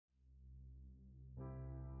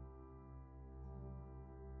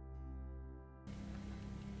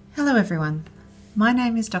Hello everyone, my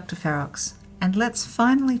name is Dr Ferox and let's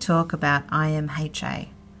finally talk about IMHA.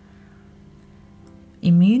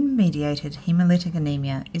 Immune-mediated hemolytic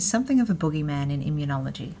anemia is something of a boogeyman in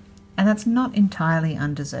immunology, and that's not entirely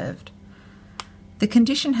undeserved. The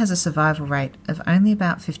condition has a survival rate of only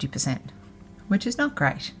about 50%, which is not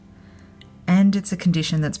great, and it's a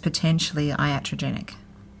condition that's potentially iatrogenic,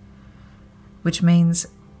 which means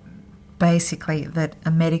basically that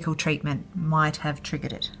a medical treatment might have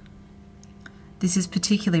triggered it. This is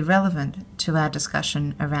particularly relevant to our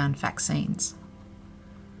discussion around vaccines.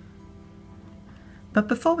 But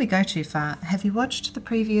before we go too far, have you watched the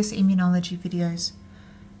previous immunology videos?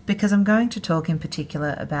 Because I'm going to talk in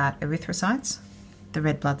particular about erythrocytes, the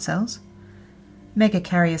red blood cells,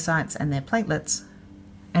 megakaryocytes and their platelets,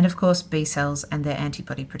 and of course B cells and their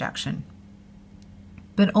antibody production.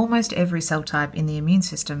 But almost every cell type in the immune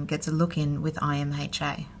system gets a look in with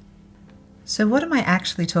IMHA. So what am I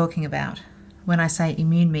actually talking about when I say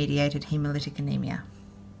immune-mediated hemolytic anemia?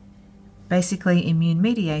 Basically,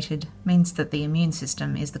 immune-mediated means that the immune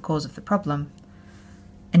system is the cause of the problem,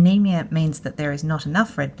 anemia means that there is not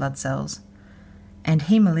enough red blood cells, and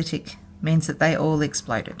hemolytic means that they all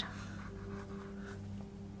exploded.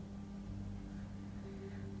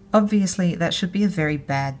 Obviously, that should be a very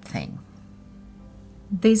bad thing.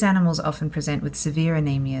 These animals often present with severe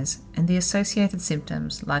anemias and the associated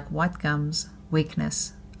symptoms like white gums,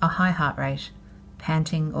 weakness, a high heart rate,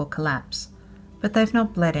 panting or collapse, but they've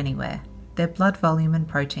not bled anywhere. Their blood volume and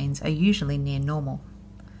proteins are usually near normal.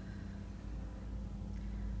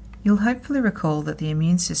 You'll hopefully recall that the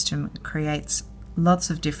immune system creates lots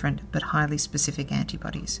of different but highly specific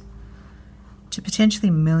antibodies to potentially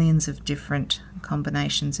millions of different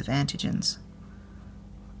combinations of antigens.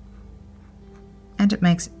 And it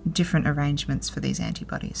makes different arrangements for these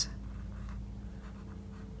antibodies.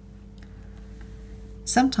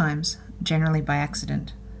 Sometimes, generally by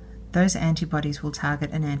accident, those antibodies will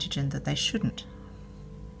target an antigen that they shouldn't.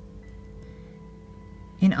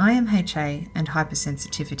 In IMHA and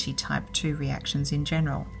hypersensitivity type II reactions in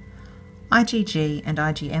general, IgG and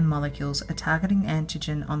IgM molecules are targeting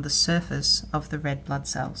antigen on the surface of the red blood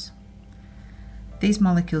cells. These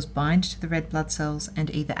molecules bind to the red blood cells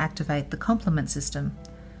and either activate the complement system,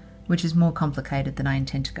 which is more complicated than I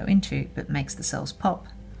intend to go into but makes the cells pop,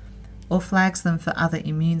 or flags them for other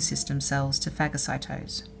immune system cells to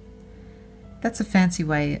phagocytose. That's a fancy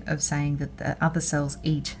way of saying that the other cells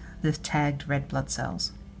eat the tagged red blood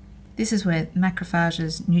cells. This is where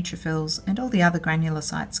macrophages, neutrophils, and all the other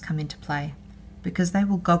granulocytes come into play, because they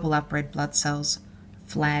will gobble up red blood cells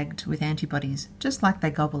flagged with antibodies, just like they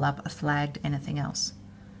gobble up a flagged anything else.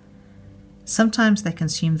 Sometimes they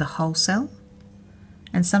consume the whole cell,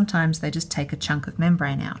 and sometimes they just take a chunk of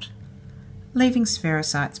membrane out, leaving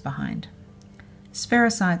spherocytes behind.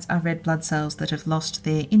 Spherocytes are red blood cells that have lost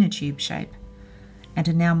their inner tube shape and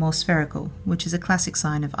are now more spherical, which is a classic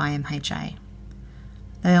sign of IMHA.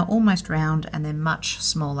 They are almost round and they're much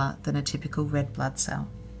smaller than a typical red blood cell.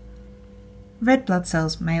 Red blood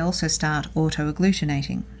cells may also start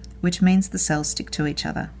autoagglutinating, which means the cells stick to each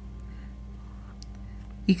other.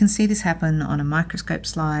 You can see this happen on a microscope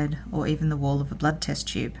slide or even the wall of a blood test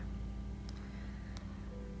tube.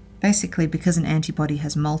 Basically, because an antibody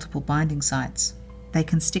has multiple binding sites, they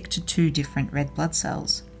can stick to two different red blood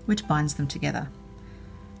cells, which binds them together.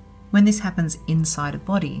 When this happens inside a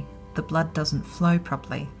body, the blood doesn't flow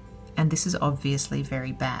properly, and this is obviously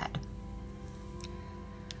very bad.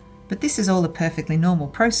 But this is all a perfectly normal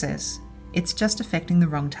process, it's just affecting the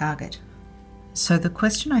wrong target. So the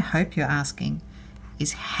question I hope you're asking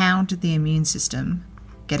is, how did the immune system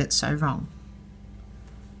get it so wrong?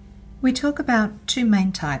 We talk about two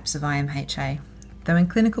main types of IMHA, though in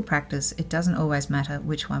clinical practice it doesn't always matter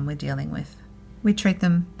which one we're dealing with. We treat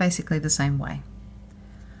them basically the same way.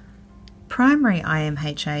 Primary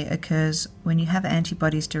IMHA occurs when you have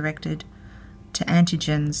antibodies directed to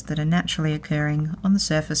antigens that are naturally occurring on the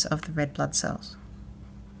surface of the red blood cells.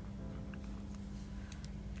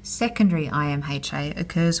 Secondary IMHA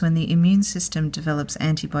occurs when the immune system develops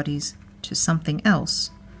antibodies to something else,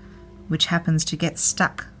 which happens to get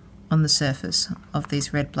stuck on the surface of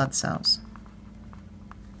these red blood cells.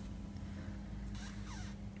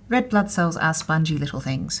 Red blood cells are spongy little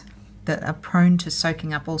things that are prone to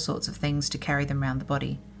soaking up all sorts of things to carry them around the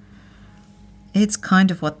body. It's kind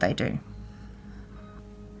of what they do.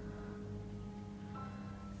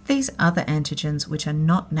 These other antigens which are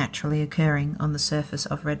not naturally occurring on the surface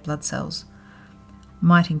of red blood cells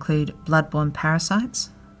might include blood-borne parasites,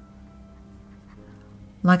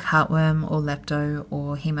 like heartworm or lepto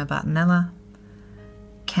or Haemobartonella,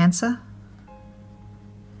 cancer,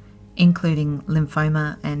 including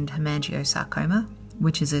lymphoma and hemangiosarcoma,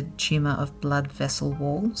 which is a tumour of blood vessel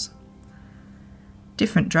walls,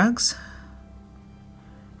 different drugs,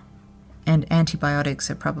 and antibiotics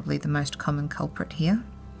are probably the most common culprit here.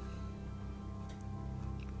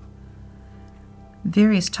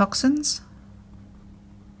 Various toxins,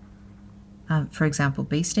 for example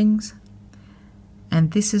bee stings,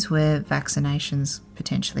 and this is where vaccinations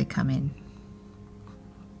potentially come in.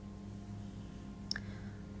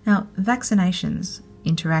 Now, vaccinations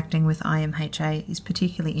interacting with IMHA is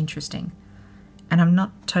particularly interesting, and I'm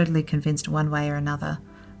not totally convinced one way or another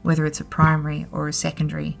whether it's a primary or a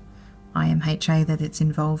secondary IMHA that it's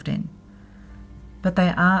involved in. But they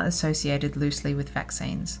are associated loosely with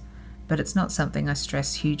vaccines, but it's not something I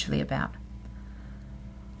stress hugely about.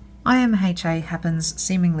 IMHA happens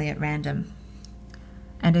seemingly at random,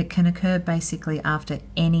 and it can occur basically after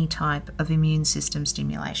any type of immune system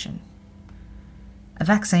stimulation. A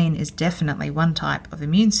vaccine is definitely one type of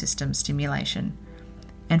immune system stimulation,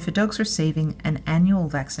 and for dogs receiving an annual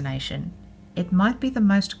vaccination, it might be the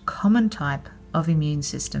most common type of immune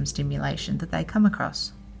system stimulation that they come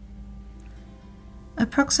across.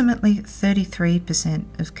 Approximately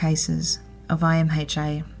 33% of cases of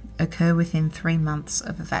IMHA occur within 3 months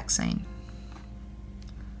of a vaccine.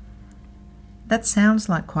 That sounds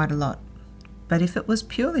like quite a lot, but if it was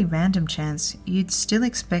purely random chance, you'd still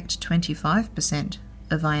expect 25%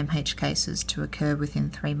 of IMH cases to occur within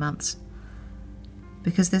 3 months,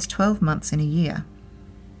 because there's 12 months in a year,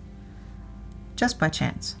 just by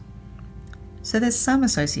chance. So there's some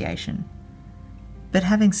association, but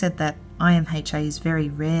having said that, IMHA is very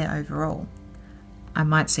rare overall. I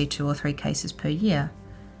might see 2 or 3 cases per year,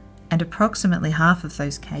 and approximately half of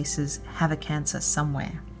those cases have a cancer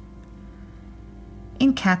somewhere.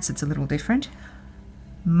 In cats it's a little different.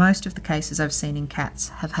 Most of the cases I've seen in cats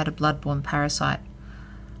have had a blood-borne parasite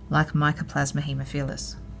like Mycoplasma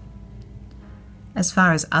haemophilus. As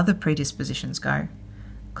far as other predispositions go,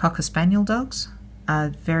 Cocker Spaniel dogs are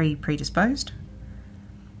very predisposed,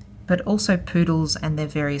 but also poodles and their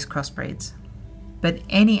various crossbreeds. But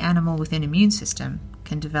any animal with an immune system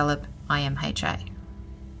can develop IMHA.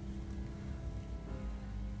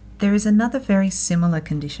 There is another very similar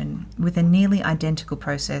condition with a nearly identical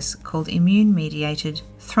process called immune-mediated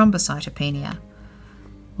thrombocytopenia,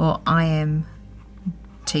 or IMTP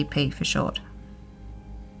for short.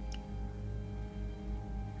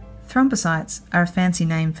 Thrombocytes are a fancy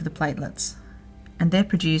name for the platelets, and they're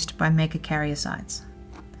produced by megakaryocytes.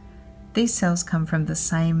 These cells come from the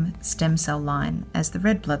same stem cell line as the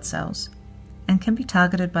red blood cells and can be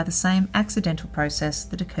targeted by the same accidental process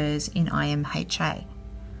that occurs in IMHA,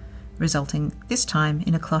 resulting this time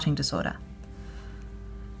in a clotting disorder.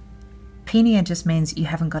 Penia just means you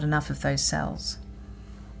haven't got enough of those cells.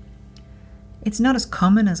 It's not as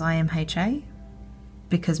common as IMHA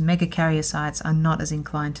because megakaryocytes are not as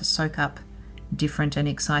inclined to soak up different and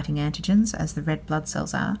exciting antigens as the red blood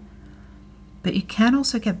cells are, but you can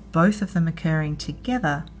also get both of them occurring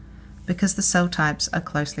together because the cell types are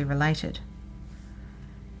closely related.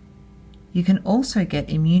 You can also get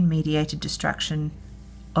immune-mediated destruction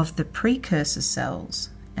of the precursor cells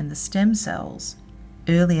and the stem cells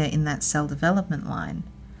earlier in that cell development line,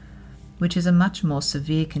 which is a much more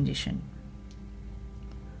severe condition.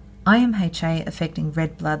 IMHA affecting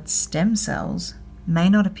red blood stem cells may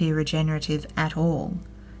not appear regenerative at all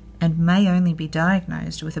and may only be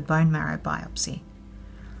diagnosed with a bone marrow biopsy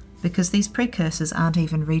because these precursors aren't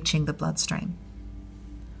even reaching the bloodstream.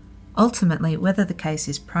 Ultimately, whether the case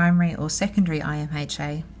is primary or secondary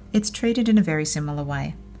IMHA, it's treated in a very similar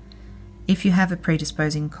way. If you have a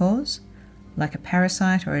predisposing cause, like a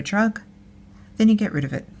parasite or a drug, then you get rid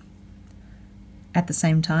of it. At the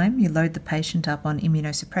same time, you load the patient up on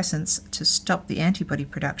immunosuppressants to stop the antibody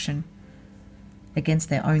production against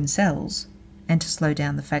their own cells and to slow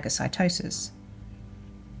down the phagocytosis.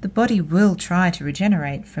 The body will try to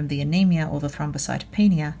regenerate from the anemia or the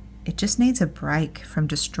thrombocytopenia. It just needs a break from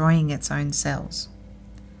destroying its own cells.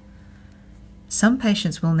 Some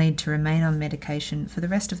patients will need to remain on medication for the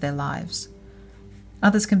rest of their lives.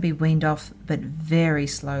 Others can be weaned off, but very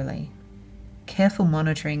slowly. Careful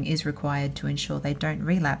monitoring is required to ensure they don't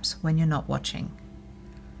relapse when you're not watching.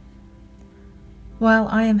 While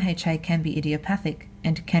IMHA can be idiopathic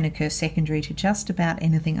and can occur secondary to just about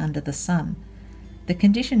anything under the sun, the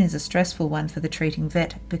condition is a stressful one for the treating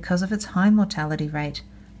vet because of its high mortality rate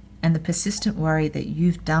and the persistent worry that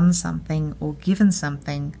you've done something or given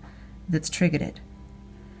something that's triggered it.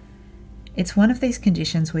 It's one of these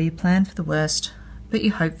conditions where you plan for the worst, but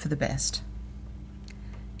you hope for the best.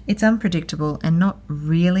 It's unpredictable and not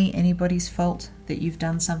really anybody's fault that you've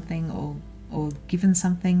done something or given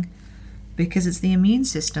something, because it's the immune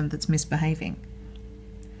system that's misbehaving.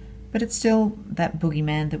 But it's still that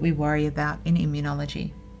boogeyman that we worry about in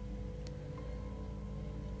immunology.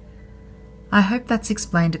 I hope that's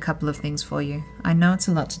explained a couple of things for you. I know it's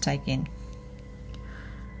a lot to take in.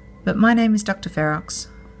 But my name is Dr. Ferox,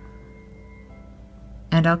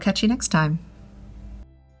 and I'll catch you next time.